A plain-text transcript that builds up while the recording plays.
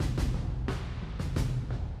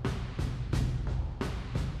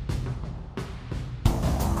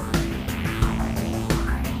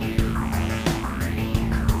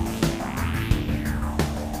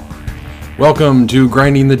Welcome to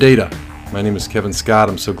Grinding the Data. My name is Kevin Scott.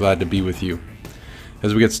 I'm so glad to be with you.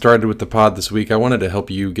 As we get started with the pod this week, I wanted to help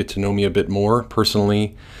you get to know me a bit more.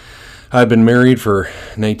 Personally, I've been married for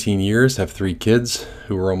 19 years, have 3 kids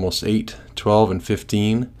who are almost 8, 12, and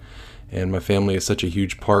 15, and my family is such a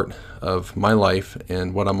huge part of my life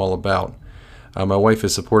and what I'm all about. My wife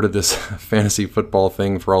has supported this fantasy football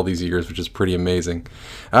thing for all these years, which is pretty amazing.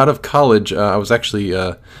 Out of college, I was actually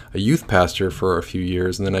a youth pastor for a few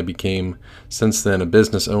years, and then I became, since then, a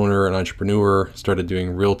business owner, an entrepreneur, started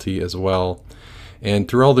doing realty as well. And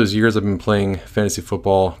through all those years, I've been playing fantasy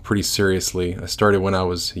football pretty seriously. I started when I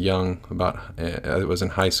was young, I was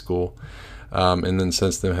in high school, and then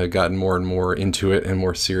since then have gotten more and more into it and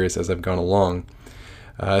more serious as I've gone along.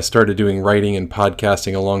 I started doing writing and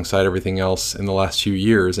podcasting alongside everything else in the last few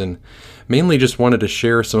years, and mainly just wanted to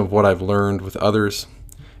share some of what I've learned with others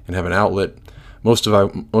and have an outlet. Most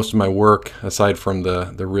of my work, aside from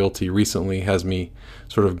the realty recently, has me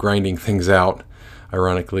sort of grinding things out,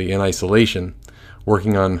 ironically, in isolation,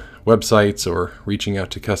 working on websites or reaching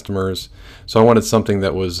out to customers. So I wanted something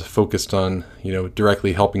that was focused on,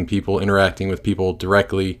 directly helping people, interacting with people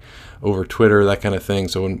directly over Twitter, that kind of thing.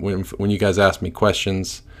 So when you guys ask me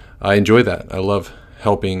questions, I enjoy that. I love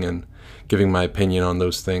helping and giving my opinion on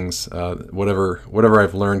those things. Whatever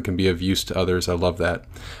I've learned can be of use to others. I love that.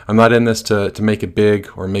 I'm not in this to make it big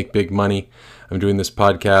or make big money. I'm doing this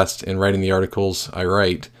podcast and writing the articles I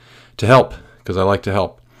write to help, because I like to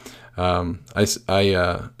help. I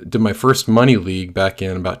did my first money league back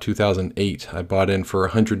in about 2008. I bought in for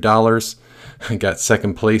 $100. I got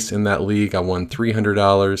second place in that league. I won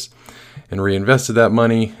 $300 and reinvested that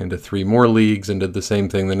money into 3 more leagues and did the same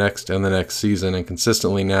thing the next season. And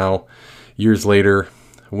consistently now, years later,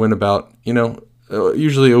 win about,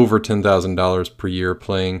 usually over $10,000 per year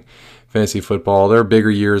playing fantasy football. There are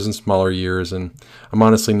bigger years and smaller years, and I'm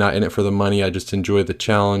honestly not in it for the money. I just enjoy the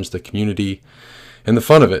challenge, the community, and the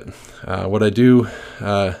fun of it. What I do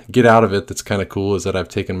get out of it that's kind of cool is that I've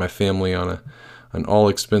taken my family on an all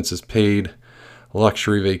expenses paid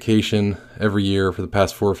luxury vacation every year for the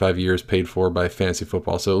past 4 or 5 years, paid for by fantasy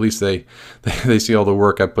football. So at least they see all the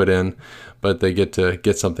work I put in, but they get to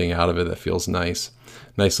get something out of it that feels nice.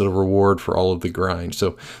 Nice little reward for all of the grind.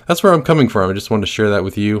 So that's where I'm coming from. I just wanted to share that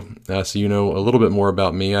with you so you know a little bit more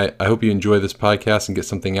about me. I hope you enjoy this podcast and get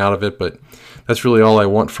something out of it, but that's really all I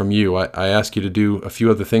want from you. I ask you to do a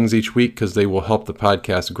few other things each week because they will help the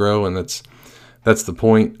podcast grow, and that's the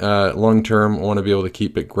point. Long term, I want to be able to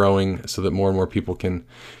keep it growing so that more and more people can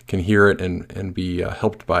hear it and be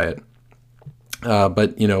helped by it.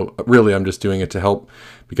 But really I'm just doing it to help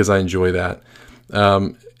because I enjoy that.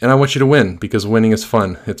 And I want you to win because winning is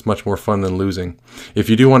fun. It's much more fun than losing. If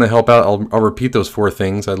you do want to help out, I'll repeat those 4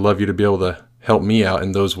 things. I'd love you to be able to help me out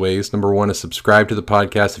in those ways. Number 1 is subscribe to the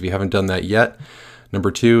podcast if you haven't done that yet. Number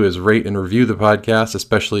 2 is rate and review the podcast,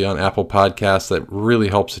 especially on Apple Podcasts. That really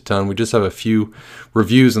helps a ton. We just have a few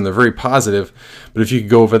reviews and they're very positive. But if you could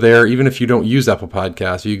go over there, even if you don't use Apple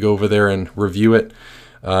Podcasts, you go over there and review it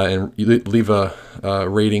and leave a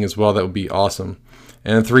rating as well. That would be awesome.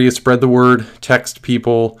 And 3 is spread the word, text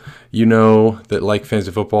people that like fantasy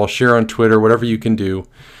football, share on Twitter, whatever you can do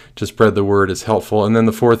to spread the word is helpful. And then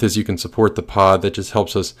the 4th is you can support the pod. That just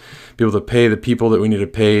helps us be able to pay the people that we need to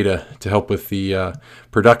pay to help with the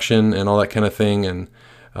production and all that kind of thing, and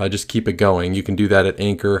just keep it going. You can do that at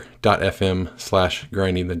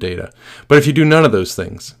anchor.fm/grindingthedata. But if you do none of those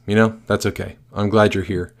things, that's okay. I'm glad you're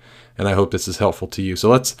here, and I hope this is helpful to you. So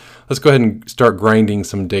let's go ahead and start grinding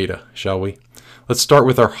some data, shall we? Let's start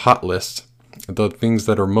with our hot list, the things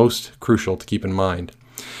that are most crucial to keep in mind.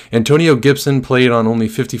 Antonio Gibson played on only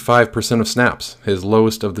 55% of snaps, his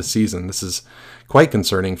lowest of the season. This is quite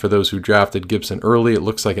concerning for those who drafted Gibson early. It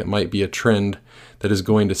looks like it might be a trend that is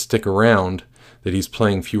going to stick around, that he's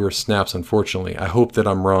playing fewer snaps, unfortunately. I hope that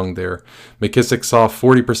I'm wrong there. McKissick saw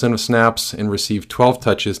 40% of snaps and received 12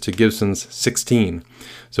 touches to Gibson's 16.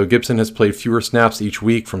 So Gibson has played fewer snaps each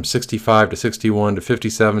week, from 65 to 61 to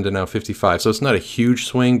 57 to now 55. So it's not a huge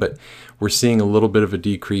swing, but we're seeing a little bit of a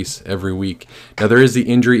decrease every week. Now there is the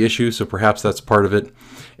injury issue, so perhaps that's part of it.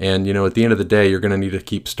 And, at the end of the day, you're going to need to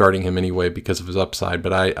keep starting him anyway because of his upside.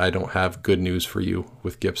 But I don't have good news for you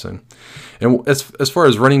with Gibson. And as far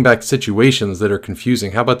as running back situations that are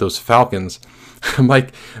confusing, how about those Falcons?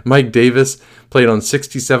 Mike Davis played on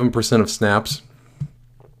 67% of snaps,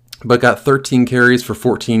 but got 13 carries for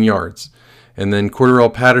 14 yards. And then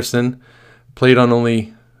Cordarrelle Patterson played on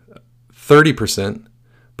only 30%,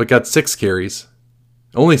 but got 6 carries.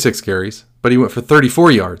 Only 6 carries, but he went for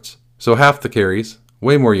 34 yards. So half the carries.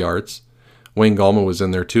 Way more yards. Wayne Gallman was in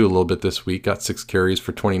there too a little bit this week. Got 6 carries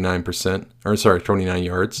for 29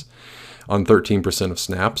 yards. on 13% of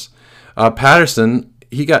snaps. Patterson,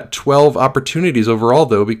 he got 12 opportunities overall,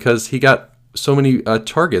 though, because he got so many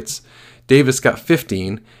targets. Davis got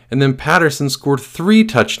 15, and then Patterson scored 3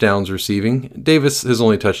 touchdowns receiving. Davis, his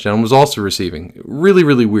only touchdown, was also receiving. Really,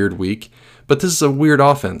 really weird week, but this is a weird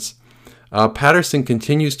offense. Patterson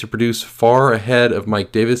continues to produce far ahead of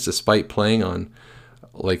Mike Davis despite playing on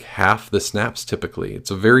like half the snaps typically.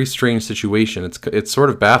 It's a very strange situation. It's sort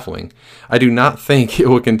of baffling. I do not think it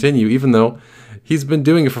will continue, even though he's been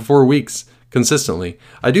doing it for 4 weeks consistently.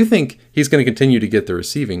 I do think he's going to continue to get the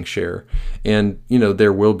receiving share, and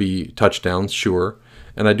there will be touchdowns, sure.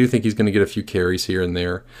 And I do think he's going to get a few carries here and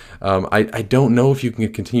there. I don't know if you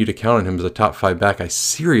can continue to count on him as a top 5 back. I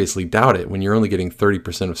seriously doubt it when you're only getting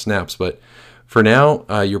 30% of snaps. But for now,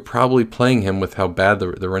 you're probably playing him with how bad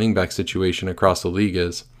the running back situation across the league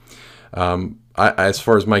is. As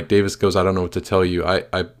far as Mike Davis goes, I don't know what to tell you.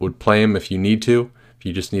 I would play him if you need to. If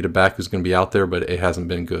you just need a back who's going to be out there, but it hasn't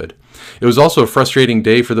been good. It was also a frustrating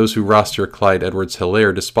day for those who roster Clyde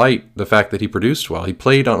Edwards-Helaire, despite the fact that he produced well. He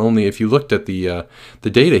played on only, if you looked at the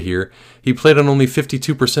data here, he played on only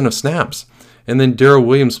 52% of snaps. And then Darrell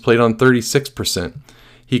Williams played on 36%.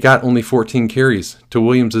 He got only 14 carries to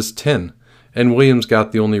Williams' 10. And Williams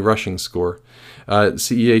got the only rushing score.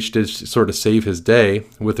 CEH did sort of save his day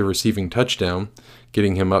with a receiving touchdown,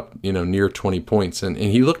 getting him up, near 20 points. And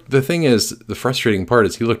he looked, the thing is, the frustrating part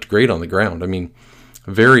is he looked great on the ground. I mean,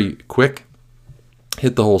 very quick,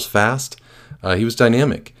 hit the holes fast. He was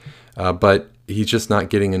dynamic, but he's just not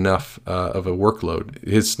getting enough of a workload.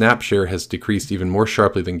 His snap share has decreased even more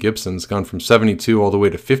sharply than Gibson's, gone from 72 all the way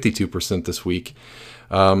to 52% this week.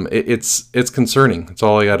 It's concerning. That's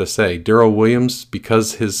all I got to say. Darrell Williams,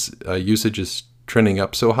 because his usage is trending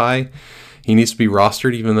up so high, he needs to be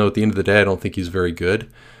rostered, even though at the end of the day, I don't think he's very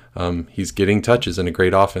good. He's getting touches in a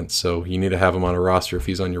great offense, so you need to have him on a roster if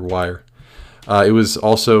he's on your wire. It was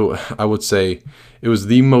also, I would say, it was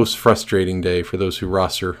the most frustrating day for those who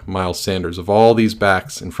roster Miles Sanders. Of all these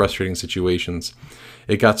backs in frustrating situations,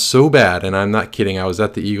 it got so bad, and I'm not kidding, I was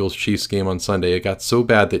at the Eagles-Chiefs game on Sunday. It got so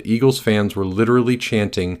bad that Eagles fans were literally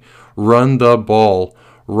chanting, "Run the ball,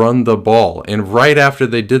 run the ball." And right after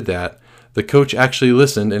they did that, the coach actually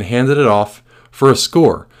listened and handed it off for a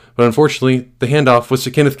score. But unfortunately, the handoff was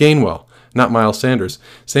to Kenneth Gainwell, not Miles Sanders.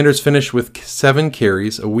 Sanders finished with 7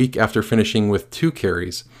 carries a week after finishing with 2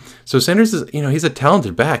 carries. So Sanders is, he's a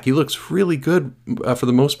talented back. He looks really good for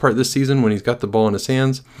the most part this season when he's got the ball in his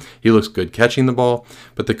hands. He looks good catching the ball,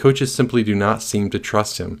 but the coaches simply do not seem to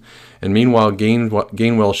trust him. And meanwhile,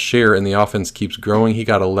 Gainwell's share in the offense keeps growing. He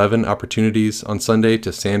got 11 opportunities on Sunday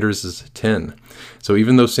to Sanders' 10. So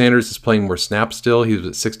even though Sanders is playing more snaps still, he was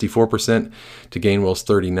at 64% to Gainwell's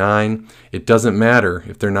 39. It doesn't matter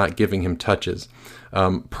if they're not giving him touches.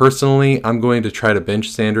 Personally, I'm going to try to bench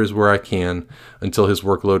Sanders where I can until his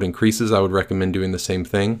workload increases. I would recommend doing the same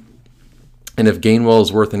thing. And if Gainwell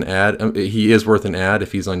is worth an add, he is worth an add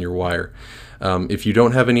if he's on your wire. If you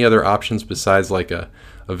don't have any other options besides like a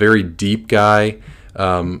very deep guy,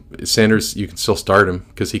 Sanders, you can still start him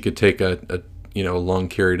because he could take a long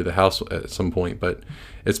carry to the house at some point, but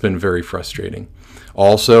it's been very frustrating.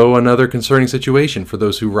 Also, another concerning situation for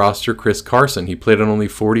those who roster Chris Carson. He played on only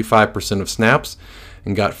 45% of snaps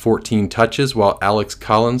and got 14 touches, while Alex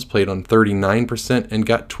Collins played on 39% and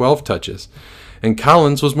got 12 touches. And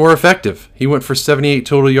Collins was more effective. He went for 78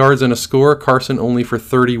 total yards and a score, Carson only for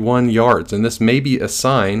 31 yards. And this may be a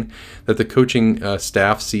sign that the coaching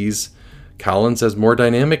staff sees Collins as more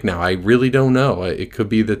dynamic now. I really don't know. It could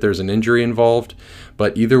be that there's an injury involved,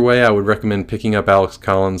 but either way, I would recommend picking up Alex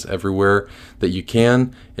Collins everywhere that you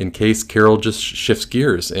can in case Carroll just shifts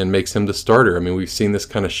gears and makes him the starter. I mean, we've seen this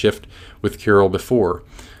kind of shift with Carroll before.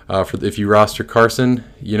 If you roster Carson,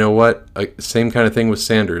 you know what? Same kind of thing with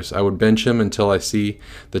Sanders. I would bench him until I see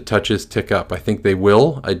the touches tick up. I think they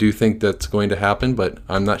will. I do think that's going to happen, but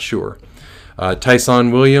I'm not sure.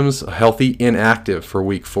 Tyson Williams, healthy, inactive for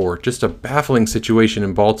week 4. Just a baffling situation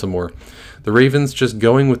in Baltimore. The Ravens just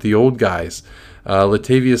going with the old guys.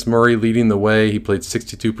 Latavius Murray leading the way. He played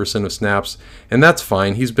 62% of snaps, and that's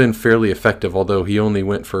fine. He's been fairly effective, although he only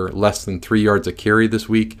went for less than 3 yards a carry this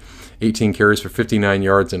week. 18 carries for 59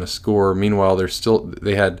 yards and a score. Meanwhile,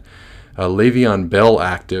 they had Le'Veon Bell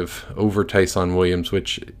active over Tyson Williams,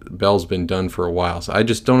 which Bell's been done for a while. So I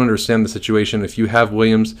just don't understand the situation. If you have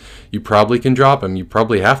Williams, you probably can drop him. You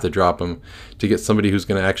probably have to drop him to get somebody who's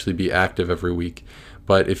going to actually be active every week.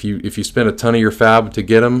 But if you spend a ton of your fab to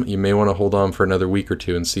get him, you may want to hold on for another week or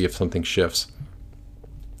two and see if something shifts.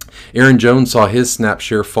 Aaron Jones saw his snap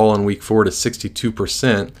share fall in week 4 to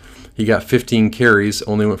 62%. He got 15 carries,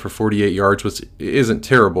 only went for 48 yards, which isn't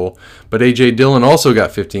terrible. But A.J. Dillon also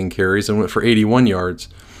got 15 carries and went for 81 yards.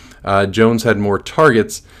 Jones had more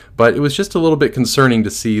targets, but it was just a little bit concerning to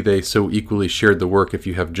see they so equally shared the work if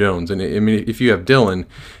you have Jones. And I mean, if you have Dillon,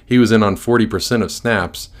 he was in on 40% of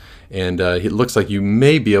snaps. And it looks like you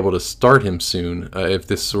may be able to start him soon if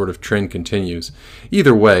this sort of trend continues.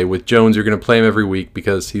 Either way, with Jones, you're going to play him every week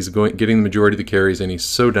because he's getting the majority of the carries, and he's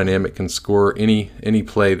so dynamic, can score any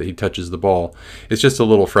play that he touches the ball. It's just a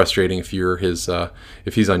little frustrating if you're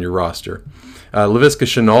if he's on your roster. Laviska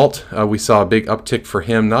Shenault, we saw a big uptick for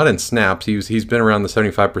him, not in snaps. He's been around the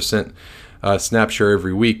 75% snap share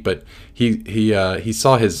every week, but he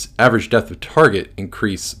saw his average depth of target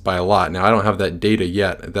increase by a lot. Now I don't have that data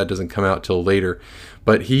yet; that doesn't come out till later.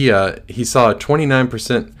 But he saw a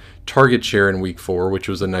 29% target share in week 4, which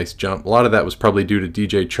was a nice jump. A lot of that was probably due to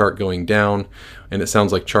DJ Chark going down, and it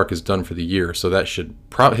sounds like Chark is done for the year. So that should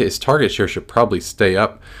his target share should probably stay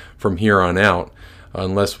up from here on out,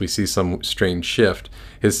 unless we see some strange shift.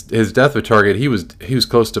 His depth of target, he was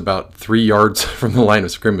close to about 3 yards from the line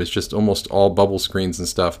of scrimmage, just almost all bubble screens and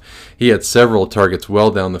stuff. He had several targets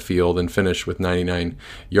well down the field and finished with 99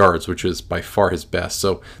 yards, which is by far his best.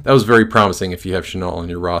 So that was very promising if you have Shenault on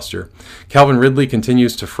your roster. Calvin Ridley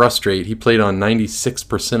continues to frustrate. He played on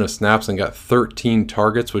 96% of snaps and got 13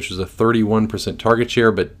 targets, which was a 31% target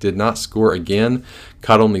share, but did not score again.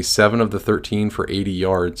 Caught only 7 of the 13 for 80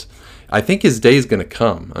 yards. I think his day is going to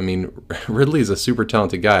come. I mean, Ridley is a super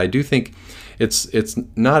talented guy. I do think it's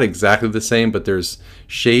not exactly the same, but there's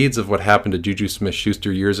shades of what happened to Juju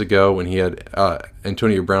Smith-Schuster years ago when he had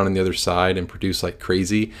Antonio Brown on the other side and produced like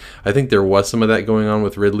crazy. I think there was some of that going on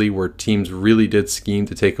with Ridley, where teams really did scheme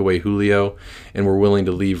to take away Julio and were willing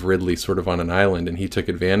to leave Ridley sort of on an island, and he took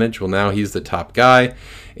advantage. Well, now he's the top guy,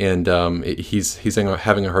 and he's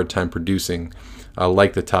having a hard time producing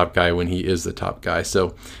like the top guy when he is the top guy.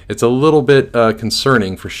 So it's a little bit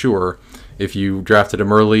concerning for sure. If you drafted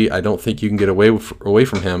him early, I don't think you can get away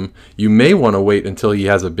from him. You may want to wait until he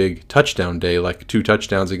has a big touchdown day, like 2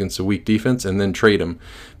 touchdowns against a weak defense, and then trade him,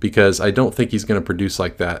 because I don't think he's going to produce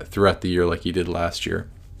like that throughout the year like he did last year.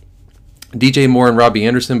 DJ Moore and Robbie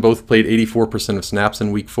Anderson both played 84% of snaps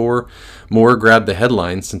in week 4. Moore grabbed the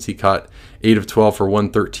headlines since he caught 8 of 12 for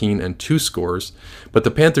 113 and 2 scores. But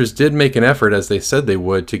the Panthers did make an effort, as they said they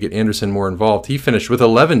would, to get Anderson more involved. He finished with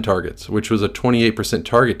 11 targets, which was a 28%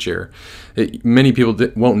 target share. Many people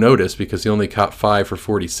won't notice because he only caught 5 for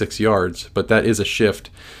 46 yards, but that is a shift,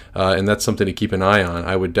 and that's something to keep an eye on.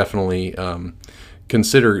 I would definitely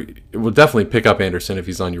definitely pick up Anderson if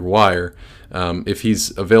he's on your wire. If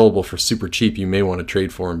he's available for super cheap, you may want to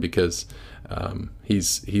trade for him because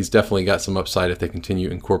he's definitely got some upside if they continue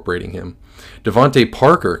incorporating him. Devontae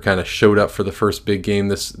Parker kind of showed up for the first big game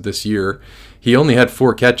this year. He only had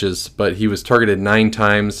 4 catches, but he was targeted 9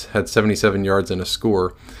 times, had 77 yards and a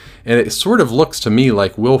score. And it sort of looks to me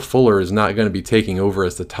like Will Fuller is not going to be taking over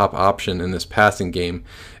as the top option in this passing game.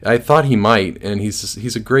 I thought he might, and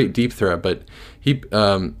he's a great deep threat, but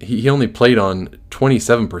he only played on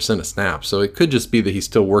 27% of snaps, so it could just be that he's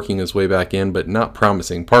still working his way back in, but not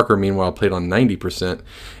promising. Parker, meanwhile, played on 90%,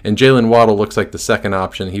 and Jalen Waddle looks like the second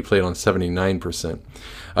option. He played on 79%.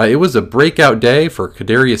 It was a breakout day for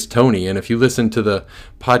Kadarius Toney, and if you listen to the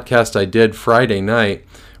podcast I did Friday night,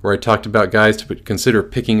 where I talked about guys to consider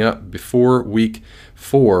picking up before week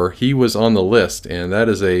 4, he was on the list, and that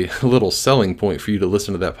is a little selling point for you to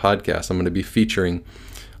listen to that podcast. I'm going to be featuring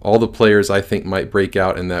all the players I think might break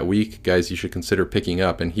out in that week, guys you should consider picking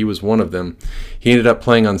up, and he was one of them. He ended up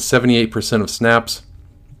playing on 78% of snaps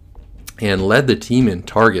and led the team in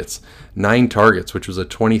targets, 9 targets, which was a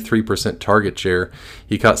 23% target share.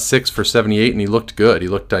 He caught 6 for 78, and he looked good. He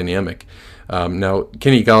looked dynamic. Now,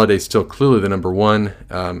 Kenny Golladay is still clearly the number 1,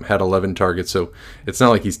 had 11 targets, so it's not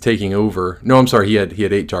like he's taking over. No, I'm sorry, he had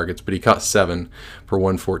 8 targets, but he caught 7 for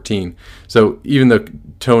 114. So even though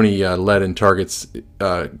Toney led in targets,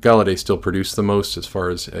 Golladay still produced the most as far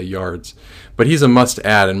as yards. But he's a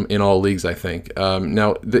must-add in all leagues, I think.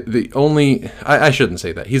 Now, I shouldn't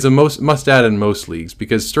say that. He's a must-add in most leagues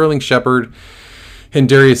because Sterling Shepard and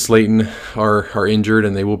Darius Slayton are injured,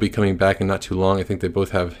 and they will be coming back in not too long. I think they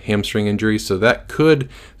both have hamstring injuries, so that could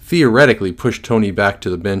theoretically push Toney back to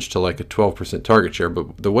the bench to like a 12% target share.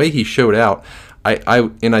 But the way he showed out,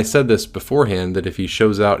 I said this beforehand, that if he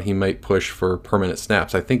shows out, he might push for permanent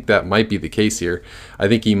snaps. I think that might be the case here. I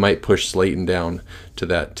think he might push Slayton down to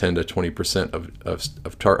that 10 to 20%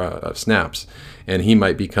 of snaps, and he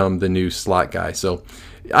might become the new slot guy. So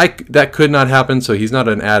that could not happen, so he's not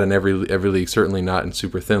an add in every league, certainly not in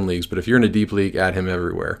super thin leagues, but if you're in a deep league, add him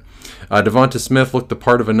everywhere. Devonta Smith looked the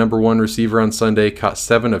part of a number one receiver on Sunday, caught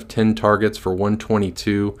 7 of 10 targets for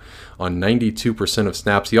 122 on 92% of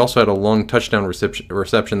snaps. He also had a long touchdown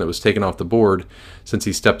reception that was taken off the board since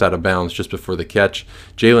he stepped out of bounds just before the catch.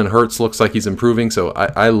 Jalen Hurts looks like he's improving, so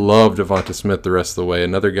I love Devonta Smith the rest of the way.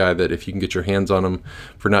 Another guy that if you can get your hands on him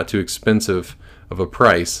for not too expensive of a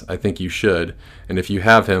price, I think you should. And if you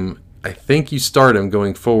have him, I think you start him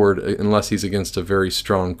going forward unless he's against a very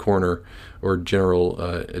strong corner or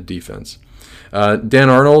general defense. Dan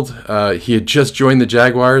Arnold, he had just joined the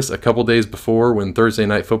Jaguars a couple days before when Thursday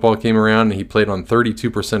Night Football came around, and he played on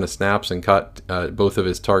 32% of snaps and caught both of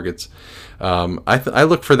his targets. I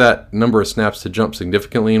look for that number of snaps to jump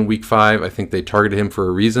significantly in Week 5. I think they targeted him for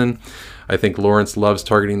a reason. I think Lawrence loves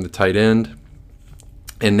targeting the tight end.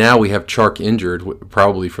 And now we have Chark injured,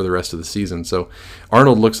 probably for the rest of the season. So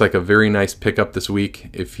Arnold looks like a very nice pickup this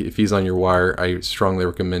week. If he's on your wire, I strongly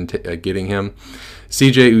recommend getting him.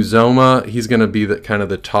 CJ Uzomah, he's going to be the kind of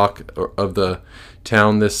the talk of the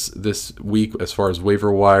town this week as far as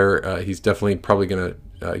waiver wire. He's definitely probably going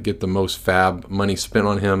to get the most fab money spent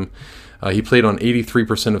on him. He played on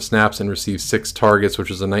 83% of snaps and received 6 targets,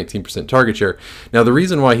 which is a 19% target share. Now, the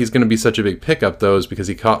reason why he's going to be such a big pickup, though, is because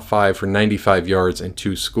he caught 5 for 95 yards and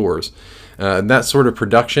 2 scores. That sort of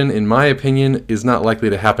production, in my opinion, is not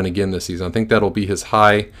likely to happen again this season. I think that'll be his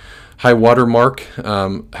high water mark.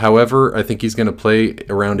 However, I think he's going to play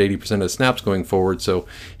around 80% of snaps going forward, so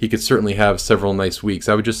he could certainly have several nice weeks.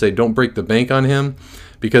 I would just say don't break the bank on him,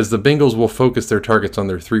 because the Bengals will focus their targets on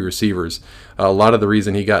their 3 receivers. A lot of the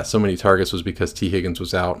reason he got so many targets was because T. Higgins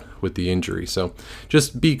was out with the injury. So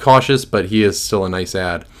just be cautious, but he is still a nice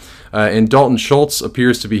add. And Dalton Schultz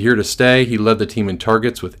appears to be here to stay. He led the team in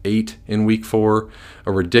targets with 8 in Week 4,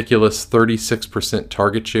 a ridiculous 36%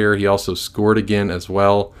 target share. He also scored again as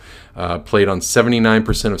well. Played on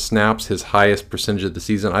 79% of snaps, his highest percentage of the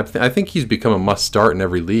season. I think he's become a must-start in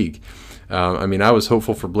every league. I was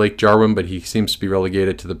hopeful for Blake Jarwin, but he seems to be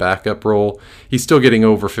relegated to the backup role. He's still getting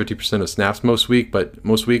over 50% of snaps most weeks,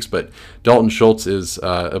 but Dalton Schultz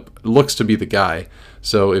looks to be the guy.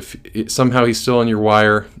 So if somehow he's still on your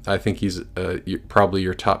wire, I think he's probably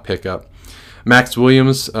your top pickup. Max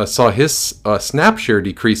Williams saw his snap share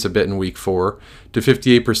decrease a bit in Week 4 to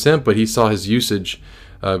 58%, but he saw his usage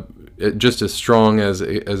just as strong as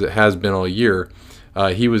it has been all year.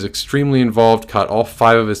 He was extremely involved, caught all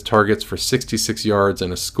 5 of his targets for 66 yards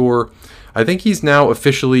and a score. I think he's now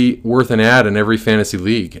officially worth an add in every fantasy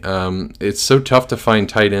league. It's so tough to find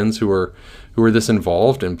tight ends who are this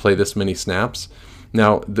involved and play this many snaps.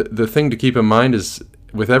 Now, the thing to keep in mind is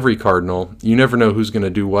with every Cardinal, you never know who's going to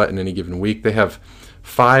do what in any given week. They have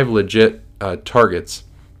 5 legit targets,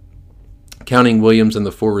 counting Williams and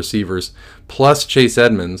the 4 receivers, plus Chase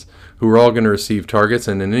Edmonds, who are all going to receive targets,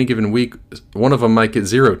 and in any given week, one of them might get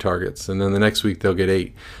 0 targets, and then the next week they'll get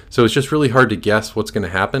 8. So it's just really hard to guess what's going to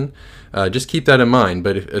happen. Just keep that in mind,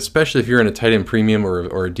 but especially if you're in a tight end premium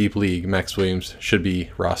or a deep league, Max Williams should be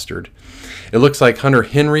rostered. It looks like Hunter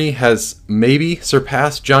Henry has maybe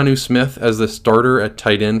surpassed Jonnu Smith as the starter at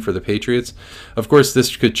tight end for the Patriots. Of course,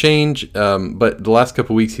 this could change, but the last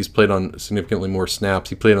couple weeks he's played on significantly more snaps.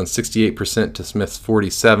 He played on 68% to Smith's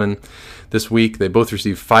 47%. This week, they both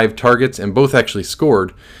received 5 targets and both actually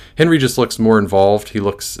scored. Henry just looks more involved. He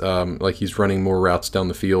looks like he's running more routes down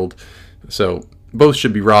the field. So both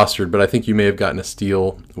should be rostered, but I think you may have gotten a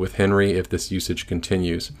steal with Henry if this usage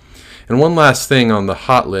continues. And one last thing on the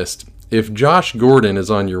hot list. If Josh Gordon is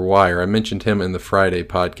on your wire, I mentioned him in the Friday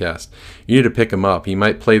podcast, you need to pick him up. He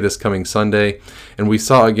might play this coming Sunday. And we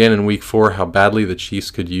saw again in Week 4 how badly the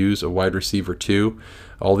Chiefs could use a wide receiver too.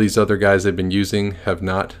 All these other guys they've been using have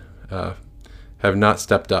not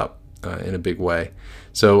stepped up in a big way.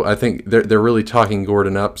 So I think they're really talking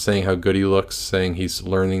Gordon up, saying how good he looks, saying he's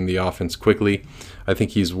learning the offense quickly. I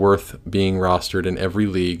think he's worth being rostered in every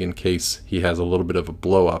league in case he has a little bit of a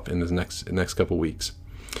blow up in the next couple weeks.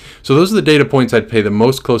 So those are the data points I'd pay the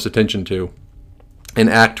most close attention to and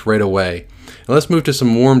act right away. Now let's move to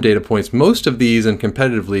some warm data points. Most of these in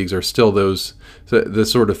competitive leagues are still the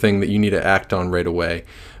sort of thing that you need to act on right away.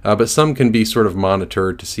 But some can be sort of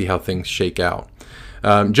monitored to see how things shake out.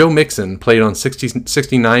 Joe Mixon played on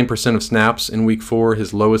 69% of snaps in Week 4,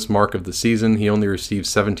 his lowest mark of the season. He only received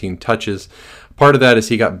 17 touches. Part of that is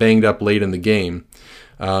he got banged up late in the game.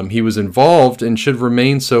 He was involved and should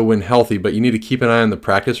remain so when healthy, but you need to keep an eye on the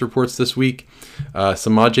practice reports this week.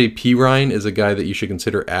 Samaje Perine is a guy that you should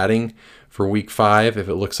consider adding for Week 5 if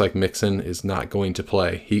it looks like Mixon is not going to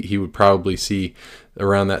play. He would probably see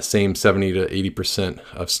around that same 70 to 80%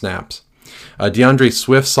 of snaps. DeAndre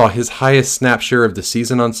Swift saw his highest snap share of the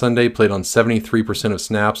season on Sunday, played on 73% of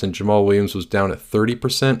snaps, and Jamal Williams was down at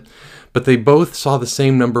 30%, but they both saw the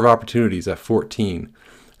same number of opportunities at 14.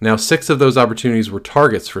 Now, 6 of those opportunities were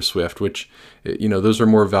targets for Swift, which, those are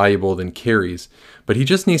more valuable than carries. But he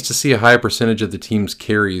just needs to see a higher percentage of the team's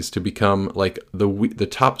carries to become like the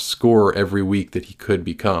top scorer every week that he could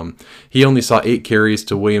become. He only saw 8 carries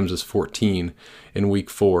to Williams' 14 in week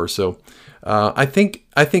 4. So I think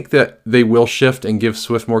that they will shift and give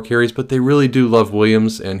Swift more carries, but they really do love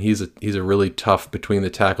Williams, and he's a really tough between the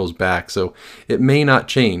tackles back. So it may not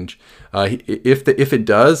change. If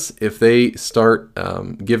they start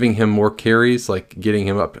giving him more carries, like getting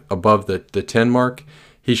him up above the 10 mark,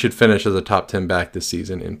 he should finish as a top 10 back this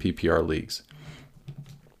season in PPR leagues.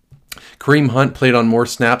 Kareem Hunt played on more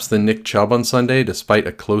snaps than Nick Chubb on Sunday, despite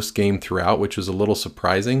a close game throughout, which was a little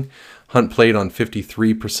surprising. Hunt played on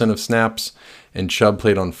 53% of snaps, and Chubb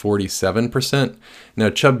played on 47%.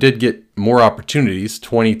 Now, Chubb did get more opportunities,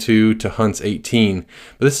 22 to Hunt's 18,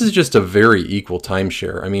 but this is just a very equal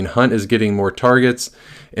timeshare. I mean, Hunt is getting more targets,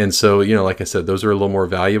 and so, like I said, those are a little more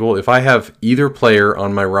valuable. If I have either player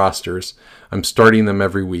on my rosters, I'm starting them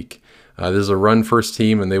every week. This is a run-first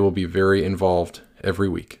team, and they will be very involved every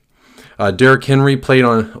week. Derrick Henry played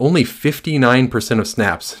on only 59% of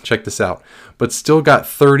snaps, check this out, but still got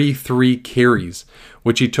 33 carries,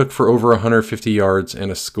 which he took for over 150 yards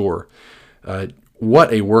and a score.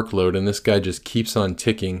 What a workload, and this guy just keeps on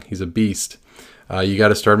ticking. He's a beast. You got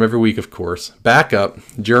to start him every week, of course. Backup,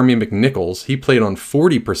 Jeremy McNichols, he played on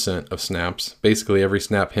 40% of snaps, basically every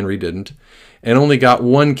snap Henry didn't, and only got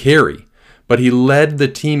 1 carry. But he led the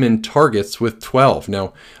team in targets with 12.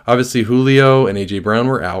 Now, obviously Julio and A.J. Brown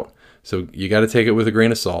were out, so you got to take it with a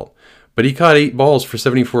grain of salt. But he caught 8 balls for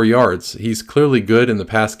 74 yards. He's clearly good in the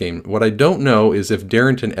pass game. What I don't know is if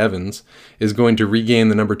Darrynton Evans is going to regain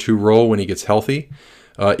the number 2 role when he gets healthy,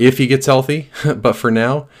 if he gets healthy. But for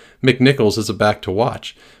now, McNichols is a back to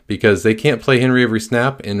watch because they can't play Henry every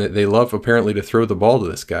snap, and they love apparently to throw the ball to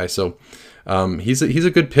this guy. So he's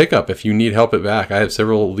a good pickup if you need help at back. I have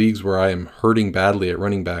several leagues where I am hurting badly at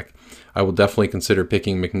running back. I will definitely consider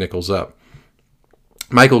picking McNichols up.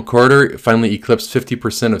 Michael Carter finally eclipsed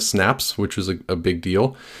 50% of snaps, which was a big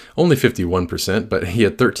deal. Only 51%, but he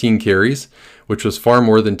had 13 carries, which was far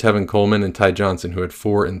more than Tevin Coleman and Ty Johnson, who had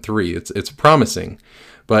 4 and 3. It's promising,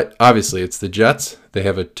 but obviously it's the Jets. They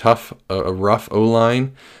have a rough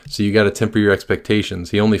O-line, so you got to temper your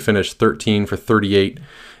expectations. He only finished 13 for 38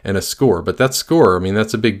 and a score, but that score,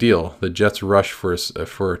 that's a big deal. The Jets rush for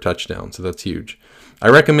a touchdown, so that's huge. I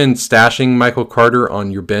recommend stashing Michael Carter on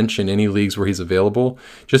your bench in any leagues where he's available,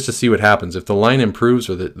 just to see what happens. If the line improves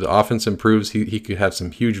or the offense improves, he could have some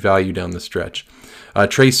huge value down the stretch.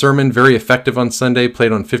 Trey Sermon, very effective on Sunday,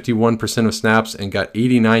 played on 51% of snaps and got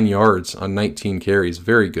 89 yards on 19 carries.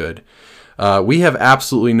 Very good. We have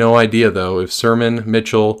absolutely no idea, though, if Sermon,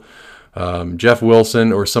 Mitchell, Jeff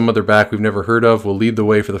Wilson, or some other back we've never heard of will lead the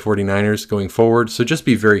way for the 49ers going forward, so just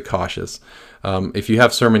be very cautious. If you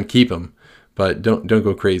have Sermon, keep him, but don't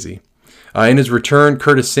go crazy. In his return,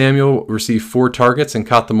 Curtis Samuel received 4 targets and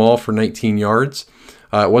caught them all for 19 yards.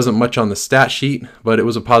 It wasn't much on the stat sheet, but it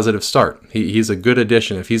was a positive start. He's a good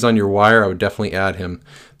addition. If he's on your wire, I would definitely add him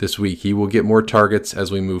this week. He will get more targets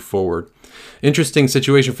as we move forward. Interesting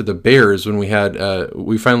situation for the Bears when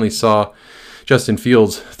we finally saw Justin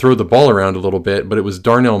Fields throw the ball around a little bit, but it was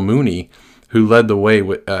Darnell Mooney who led the way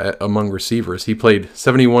among receivers. He played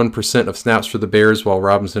 71% of snaps for the Bears, while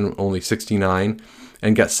Robinson only 69%,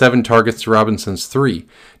 and got 7 targets to Robinson's 3.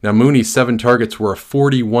 Now, Mooney's 7 targets were a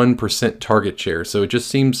 41% target share, so it just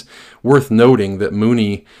seems worth noting that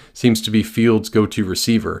Mooney seems to be Fields' go-to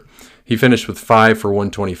receiver. He finished with 5 for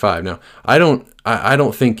 125. Now, I don't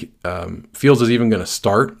think Fields is even going to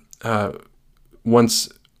start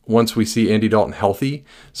once we see Andy Dalton healthy.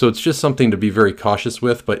 So it's just something to be very cautious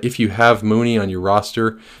with. But if you have Mooney on your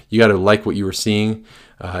roster, you got to like what you were seeing.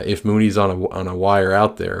 If Mooney's on a wire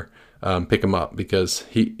out there, pick him up, because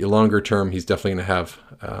longer term he's definitely going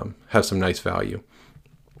to have some nice value.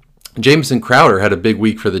 Jamison Crowder had a big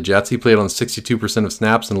week for the Jets. He played on 62% of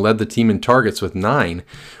snaps and led the team in targets with 9,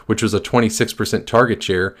 which was a 26% target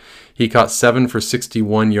share. He caught 7 for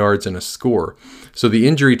 61 yards and a score. So the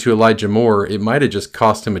injury to Elijah Moore, it might have just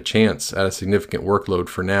cost him a chance at a significant workload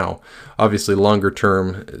for now. Obviously, longer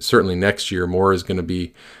term, certainly next year, Moore is going to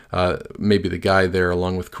be maybe the guy there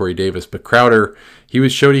along with Corey Davis. But Crowder,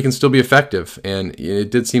 showed he can still be effective, and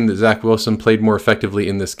it did seem that Zach Wilson played more effectively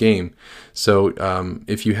in this game. So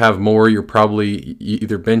if you have more, you're probably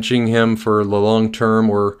either benching him for the long term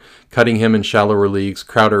or cutting him in shallower leagues.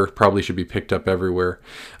 Crowder probably should be picked up everywhere.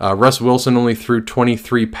 Russ Wilson only threw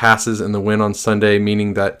 23 passes in the win on Sunday,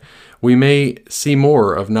 meaning that we may see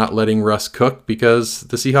more of not letting Russ cook because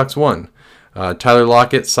the Seahawks won. Tyler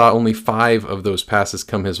Lockett saw only 5 of those passes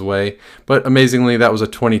come his way, but amazingly, that was a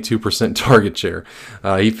 22% target share.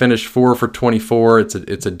 He finished 4 for 24.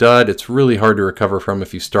 It's a dud. It's really hard to recover from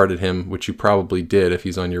if you started him, which you probably did if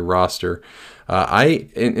he's on your roster.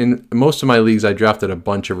 In most of my leagues, I drafted a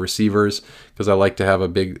bunch of receivers because I like to have a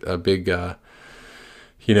big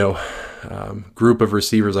group of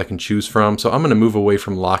receivers I can choose from. So I'm going to move away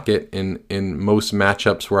from Lockett in most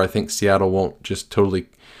matchups where I think Seattle won't just totally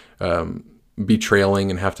be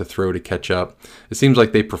trailing and have to throw to catch up. It seems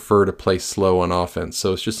like they prefer to play slow on offense.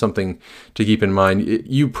 So it's just something to keep in mind.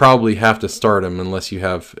 You probably have to start him unless you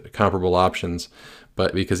have comparable options,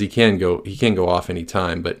 but because he can go off any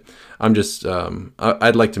time. But I'm just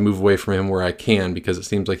I'd like to move away from him where I can because it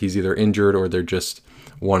seems like he's either injured or they're just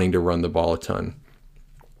wanting to run the ball a ton.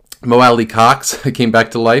 Mo Alie-Cox came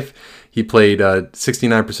back to life. He played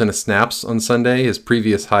 69% of snaps on Sunday. His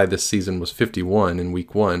previous high this season was 51 in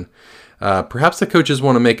week 1. Perhaps the coaches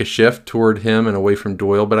want to make a shift toward him and away from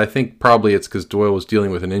Doyle, but I think probably it's because Doyle was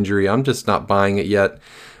dealing with an injury. I'm just not buying it yet,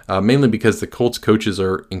 mainly because the Colts coaches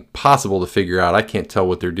are impossible to figure out. I can't tell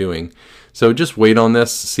what they're doing. So just wait on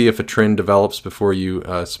this, see if a trend develops before you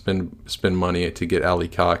spend money to get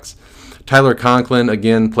Alie-Cox. Tyler Conklin,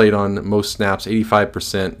 again, played on most snaps,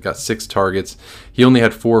 85%, got 6 targets. He only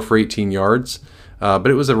had 4 for 18 yards.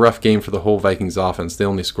 But it was a rough game for the whole Vikings offense. They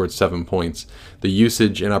only scored 7 points. The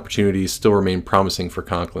usage and opportunities still remain promising for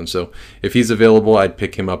Conklin. So if he's available, I'd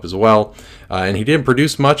pick him up as well. And he didn't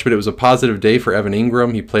produce much, but it was a positive day for Evan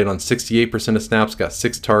Ingram. He played on 68% of snaps, got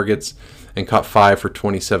 6 targets, and caught 5 for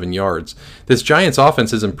 27 yards. This Giants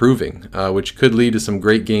offense is improving, which could lead to some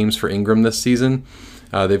great games for Ingram this season.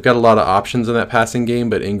 They've got a lot of options in that passing game,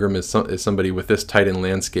 but Ingram is somebody with this tight end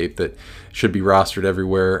landscape that should be rostered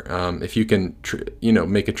everywhere. If you can,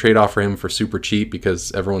 make a trade off for him for super cheap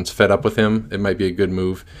because everyone's fed up with him, it might be a good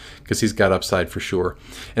move because he's got upside for sure.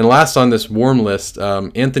 And last on this warm list,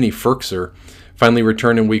 Anthony Firkser finally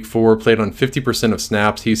returned in week 4, played on 50% of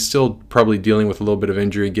snaps. He's still probably dealing with a little bit of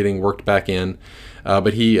injury, getting worked back in,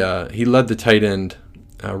 but he led the tight end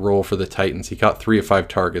role for the Titans. He caught 3 of 5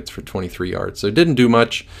 targets for 23 yards. So it didn't do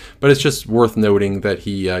much, but it's just worth noting that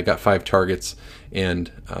he got 5 targets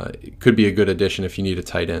and it could be a good addition if you need a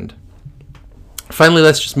tight end. Finally,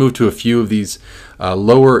 let's just move to a few of these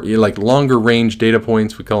longer range data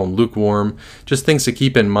points. We call them lukewarm, just things to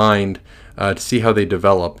keep in mind to see how they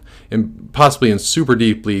develop. And possibly in super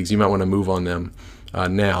deep leagues, you might want to move on them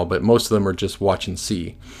now, but most of them are just watch and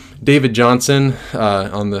see. David Johnson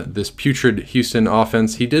on this putrid Houston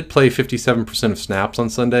offense, he did play 57% of snaps on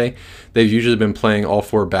Sunday. They've usually been playing all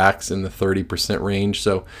 4 backs in the 30% range,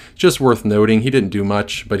 so it's just worth noting. He didn't do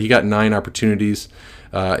much, but he got 9 opportunities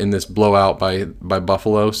in this blowout by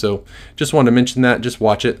Buffalo. So just wanted to mention that. Just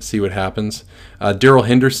watch it, see what happens. Darrell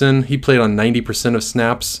Henderson, he played on 90% of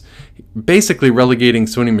snaps, basically relegating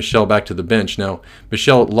Sony Michel back to the bench. Now,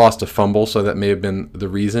 Michel lost a fumble, so that may have been the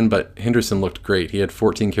reason, but Henderson looked great. He had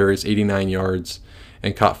 14 carries, 89 yards,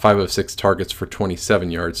 and caught 5 of 6 targets for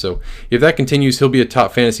 27 yards. So if that continues, he'll be a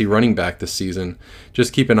top fantasy running back this season.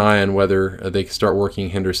 Just keep an eye on whether they start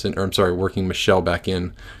working Michel back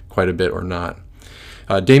in quite a bit or not.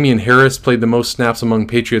 Damian Harris played the most snaps among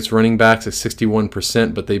Patriots running backs at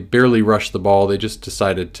 61%, but they barely rushed the ball. They just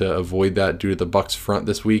decided to avoid that due to the Bucs front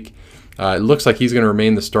this week. It looks like he's going to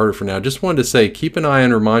remain the starter for now. Just wanted to say, keep an eye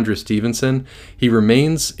on Ramondre Stevenson. He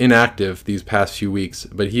remains inactive these past few weeks,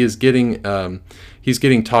 but he is getting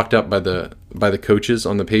talked up by the coaches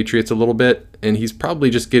on the Patriots a little bit, and he's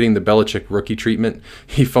probably just getting the Belichick rookie treatment.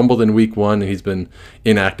 He fumbled in week 1, and he's been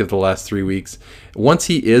inactive the last 3 weeks. Once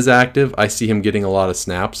he is active, I see him getting a lot of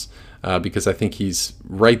snaps because I think he's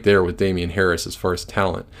right there with Damian Harris as far as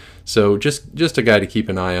talent. So just a guy to keep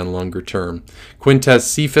an eye on longer term. Quintez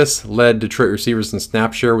Cephus led Detroit receivers in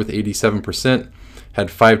snap share with 87%,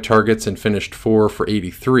 had 5 targets and finished 4 for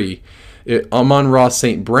 83. Amon-Ra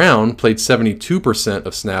St. Brown played 72%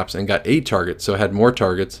 of snaps and got 8 targets, so had more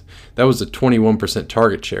targets. That was a 21%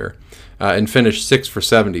 target share and finished 6 for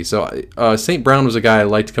 70. So St. Brown was a guy I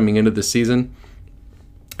liked coming into the season,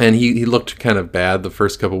 and he looked kind of bad the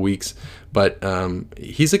first couple weeks, but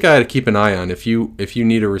he's a guy to keep an eye on. If you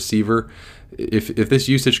need a receiver, if this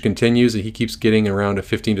usage continues and he keeps getting around a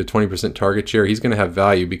 15 to 20% target share, he's going to have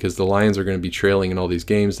value because the Lions are going to be trailing in all these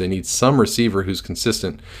games. They need some receiver who's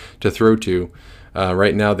consistent to throw to.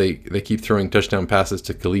 Right now, they keep throwing touchdown passes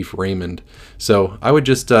to Khalif Raymond. So I would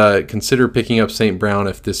just consider picking up St. Brown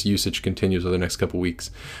if this usage continues over the next couple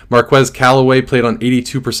weeks. Marquez Callaway played on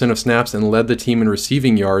 82% of snaps and led the team in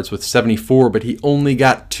receiving yards with 74, but he only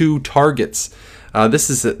got 2 targets.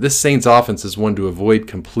 This Saints offense is one to avoid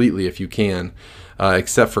completely if you can,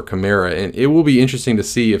 except for Kamara. And it will be interesting to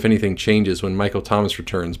see if anything changes when Michael Thomas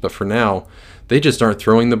returns. But for now, they just aren't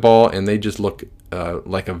throwing the ball, and they just look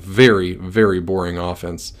like a very, very boring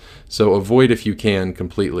offense. So avoid if you can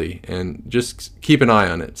completely, and just keep an eye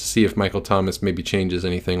on it to see if Michael Thomas maybe changes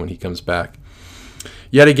anything when he comes back.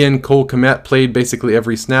 Yet again, Cole Kmet played basically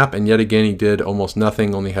every snap, and yet again he did almost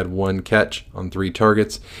nothing, only had 1 catch on 3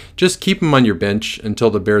 targets. Just keep him on your bench until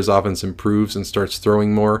the Bears offense improves and starts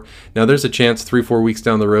throwing more. Now there's a chance 3-4 weeks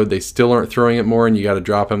down the road they still aren't throwing it more and you got to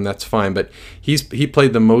drop him, that's fine, but he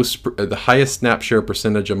played the highest snap share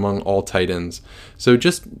percentage among all tight ends. So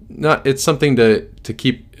it's something to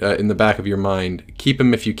keep in the back of your mind. Keep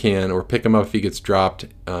him if you can, or pick him up if he gets dropped,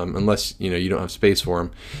 unless you don't have space for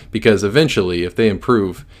him, because eventually if they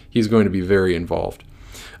improve, he's going to be very involved.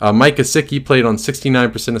 Mike Gesicki played on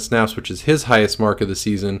 69% of snaps, which is his highest mark of the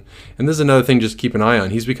season, and this is another thing just keep an eye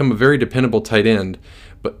on. He's become a very dependable tight end,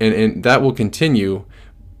 and that will continue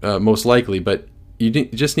most likely, but you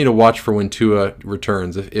just need to watch for when Tua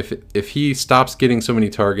returns. If he stops getting so many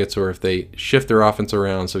targets, or if they shift their offense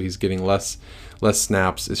around so he's getting less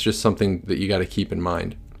snaps, it's just something that you got to keep in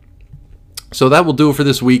mind. So that will do it for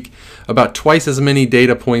this week. About twice as many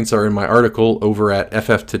data points are in my article over at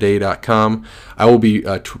fftoday.com. I will be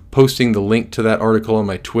posting the link to that article on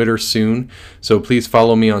my Twitter soon, so please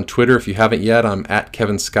follow me on Twitter if you haven't yet. I'm at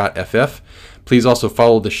KevinScottFF. Please also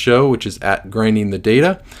follow the show, which is at Grinding the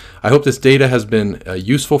Data. I hope this data has been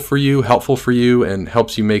useful for you, helpful for you, and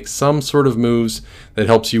helps you make some sort of moves that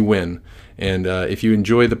helps you win. And if you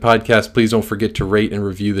enjoy the podcast, please don't forget to rate and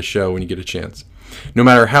review the show when you get a chance. No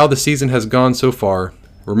matter how the season has gone so far,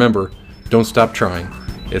 remember, don't stop trying.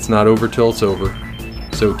 It's not over till it's over,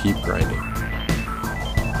 so keep grinding.